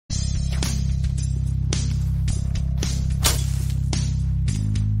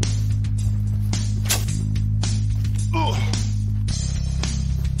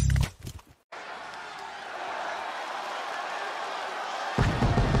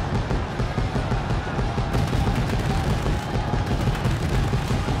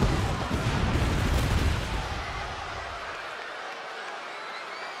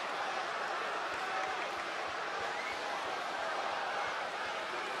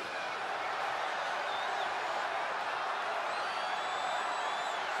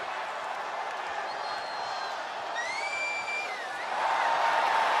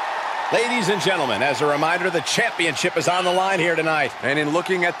Ladies and gentlemen, as a reminder, the championship is on the line here tonight. And in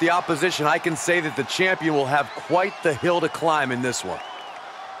looking at the opposition, I can say that the champion will have quite the hill to climb in this one.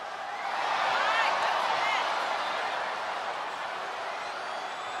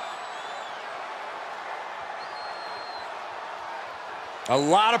 A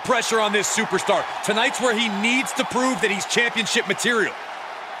lot of pressure on this superstar. Tonight's where he needs to prove that he's championship material.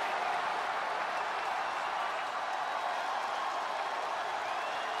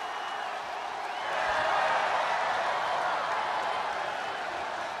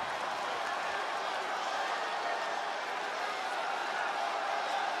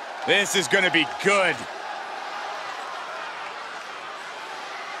 This is going to be good.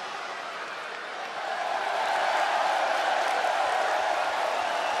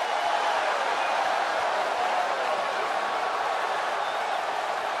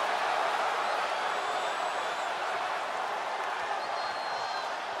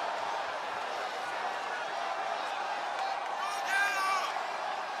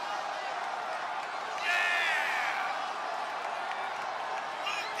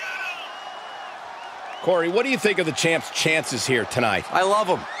 Corey, what do you think of the champ's chances here tonight? I love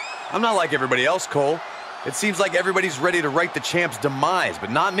him. I'm not like everybody else, Cole. It seems like everybody's ready to write the champ's demise,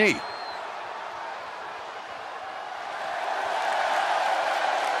 but not me.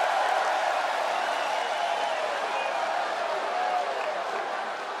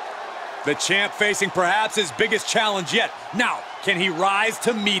 The champ facing perhaps his biggest challenge yet. Now, can he rise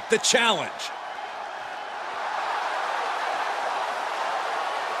to meet the challenge?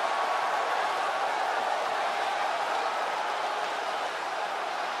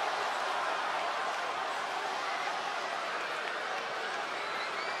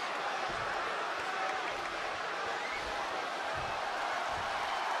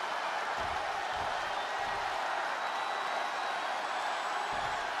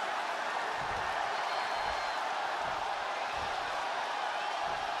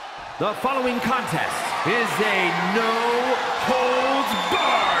 The following contest is a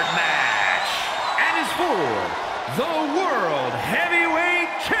no-holds-barred match and is for the World Heavyweight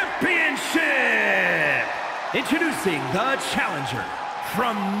Championship. Introducing the challenger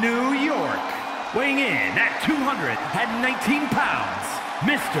from New York, weighing in at 219 pounds,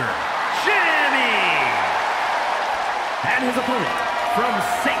 Mr. Jimmy. And his opponent from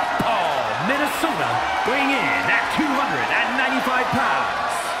St. Paul, Minnesota, weighing in at 295 pounds.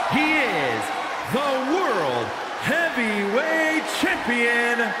 He is the World Heavyweight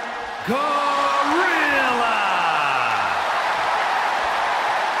Champion, Gorilla.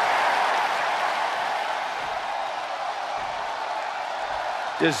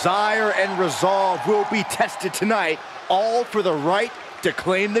 Desire and resolve will be tested tonight, all for the right to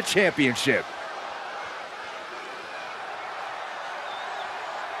claim the championship.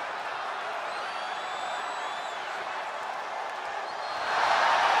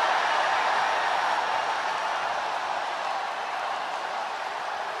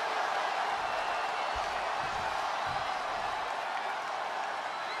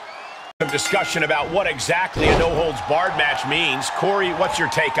 Some discussion about what exactly a no-holds-barred match means. Corey, what's your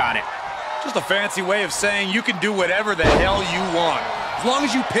take on it? Just a fancy way of saying you can do whatever the hell you want. As long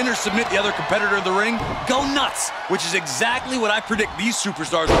as you pin or submit the other competitor in the ring, go nuts, which is exactly what I predict these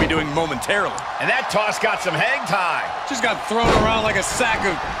superstars will be doing momentarily. And that toss got some hang time. Just got thrown around like a sack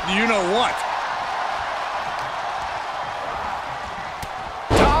of you-know-what.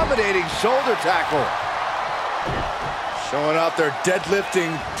 Dominating shoulder tackle. Showing out their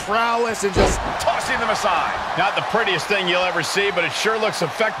deadlifting prowess and just Tossing them aside. Not the prettiest thing you'll ever see, but it sure looks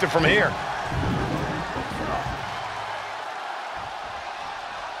effective from here.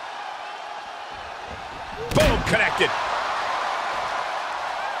 Boom, connected.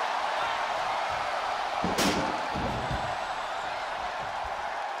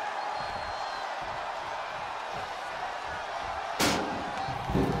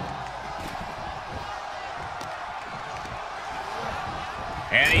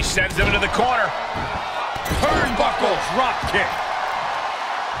 And he sends him into the corner. Turnbuckle drop kick.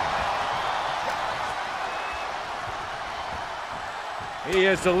 he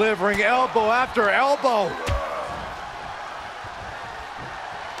is delivering elbow after elbow.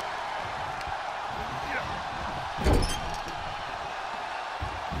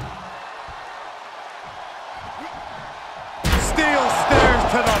 Steel stares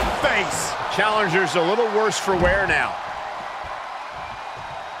to the face. Challenger's a little worse for wear now.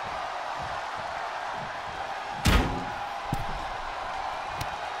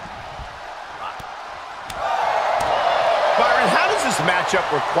 Byron, how does this matchup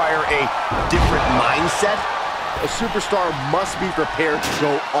require a different mindset? A superstar must be prepared to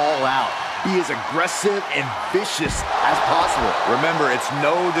go all out. Be as aggressive and vicious as possible. Remember, it's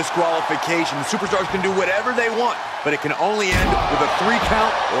no disqualification. The superstars can do whatever they want, but it can only end with a 3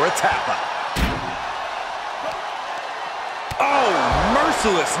 count or a tap out. Oh,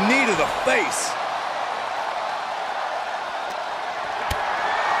 merciless knee to the face.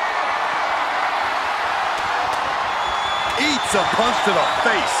 Eats a punch to the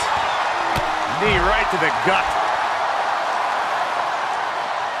face. Knee right to the gut.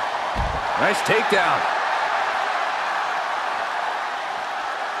 Nice takedown.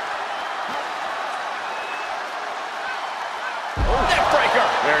 Neck breaker.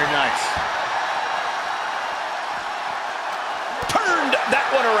 Very nice. Turned that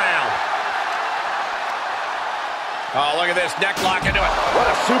one around. Oh, look at this. Neck lock into it. What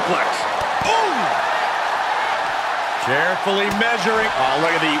a suplex. Boom! Carefully measuring. Oh,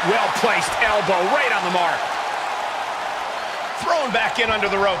 look at the well-placed elbow right on the mark. Thrown back in under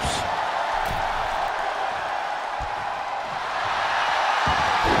the ropes.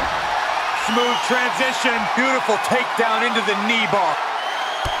 Smooth transition. Beautiful takedown into the knee bar.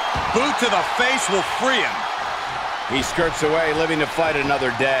 Boot to the face will free him. He skirts away, living to fight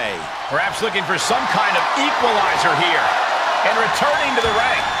another day. Perhaps looking for some kind of equalizer here. And returning to the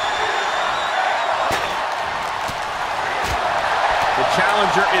ring. The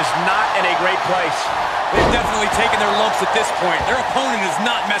challenger is not in a great place. They've definitely taken their lumps at this point. Their opponent is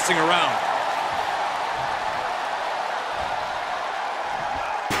not messing around.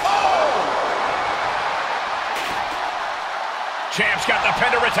 Champ's got the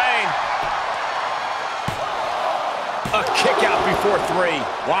pin to retain. A kick out before 3.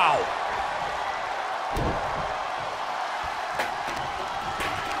 Wow.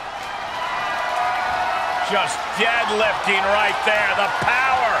 Just deadlifting right there. The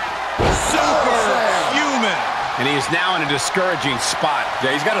power. Superhuman. And he is now in a discouraging spot.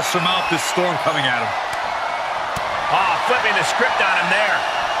 Yeah, he's got to surmount this storm coming at him. Ah, flipping the script on him there.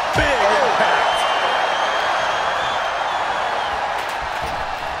 Big impact.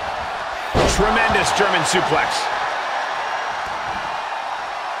 Tremendous German suplex.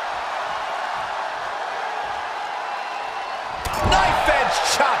 Knife edge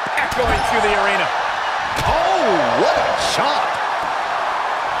chop echoing through the arena. Oh, what a chop.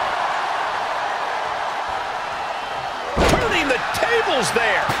 Turning the tables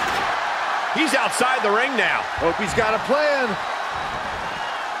there. He's outside the ring now. Hope he's got a plan.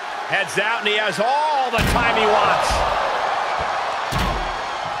 Heads out and he has all the time he wants.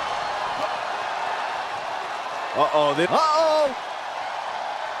 Uh-oh. Uh-oh.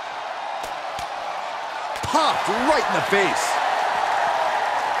 Popped right in the face.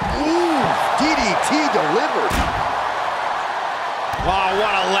 Ooh, DDT delivered. Oh,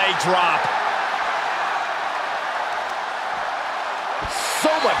 what a leg drop.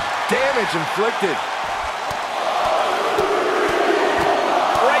 So much damage inflicted.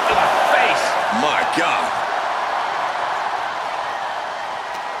 Right to the face. My God.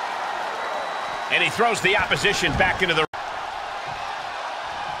 And he throws the opposition back into the...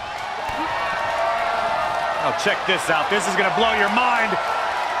 Oh, check this out. This is going to blow your mind.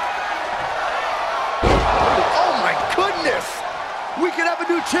 Oh, my goodness. We could have a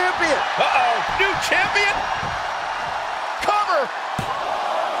new champion. Uh-oh, new champion? Cover.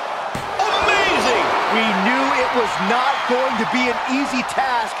 Amazing. We knew it was not going to be an easy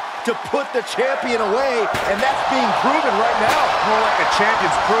task to put the champion away, and that's being proven right now. More like a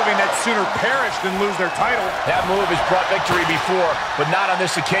champion's proving that sooner perish than lose their title. That move has brought victory before, but not on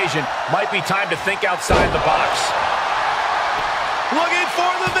this occasion. Might be time to think outside the box. Looking for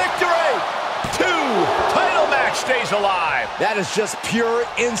the victory. 2, title match stays alive. That is just pure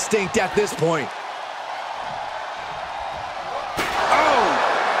instinct at this point.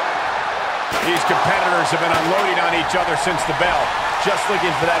 These competitors have been unloading on each other since the bell, just looking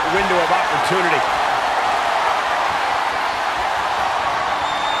for that window of opportunity.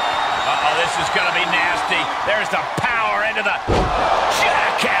 Uh-oh, this is going to be nasty. There's the power into the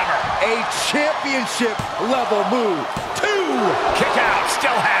jackhammer. A championship-level move. 2, kick out,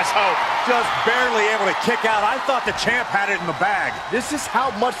 still has hope. Just barely able to kick out. I thought the champ had it in the bag. This is how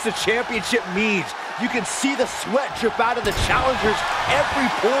much the championship means. You can see the sweat drip out of the challenger's every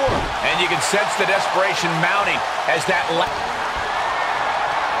pore. And you can sense the desperation mounting as that...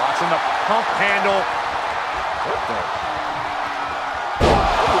 Watching the pump handle.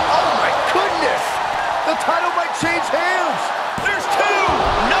 Oh, my goodness! The title might change hands. There's 2.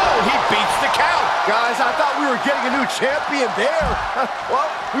 No, he beats the count. Guys, I thought we were getting a new champion there. Well,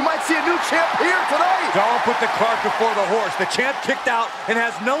 we might see a new champ here tonight. Don't put the cart before the horse. The champ kicked out and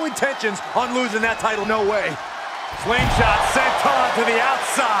has no intentions on losing that title. No way. Slingshot sent on to the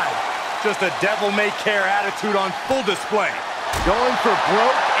outside. Just a devil-may-care attitude on full display. Going for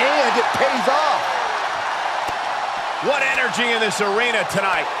broke, and it pays off. What energy in this arena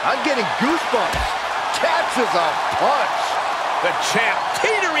tonight. I'm getting goosebumps. Catches a punch. The champ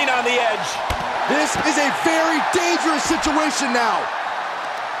teetering on the edge. This is a very dangerous situation now.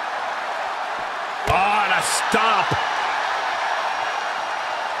 Oh, and a stomp.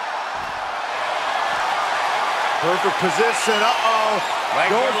 Perfect position.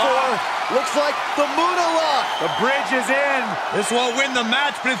 Going for, looks like the Muda lock. The bridge is in. This won't win the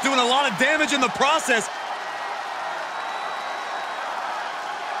match, but it's doing a lot of damage in the process.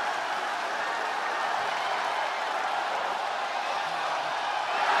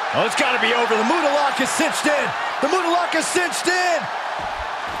 Oh, it's got to be over. The Muda lock is cinched in. The Muda lock is cinched in.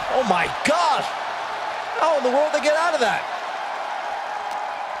 Oh, my gosh. How in the world did they get out of that?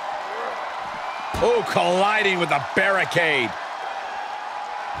 Oh, colliding with a barricade.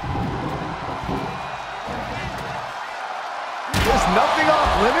 Is nothing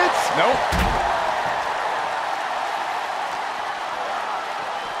off limits? Nope.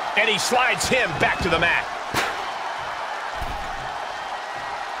 And he slides him back to the mat.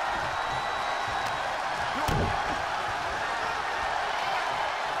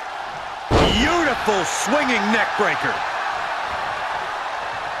 Beautiful swinging neck breaker.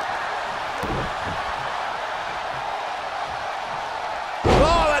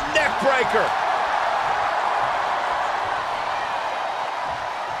 Oh, a neck breaker.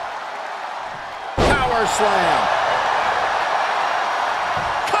 Power slam.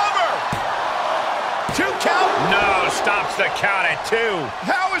 Cover. 2 count. No, stops the count at 2.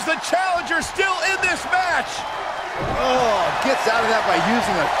 How is the challenger still in this match? Oh, gets out of that by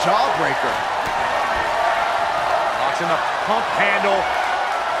using a jawbreaker. Locks in the pump handle.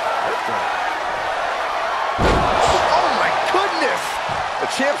 Oh, my goodness. The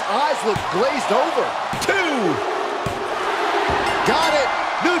champ's eyes look glazed over. 2. Got it.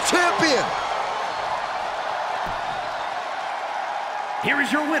 New champion. Here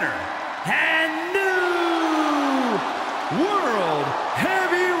is your winner, and new World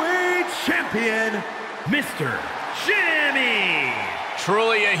Heavyweight Champion, Mr. Jimmy.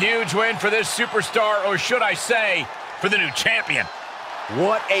 Truly a huge win for this superstar, or should I say, for the new champion.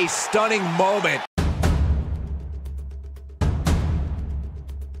 What a stunning moment.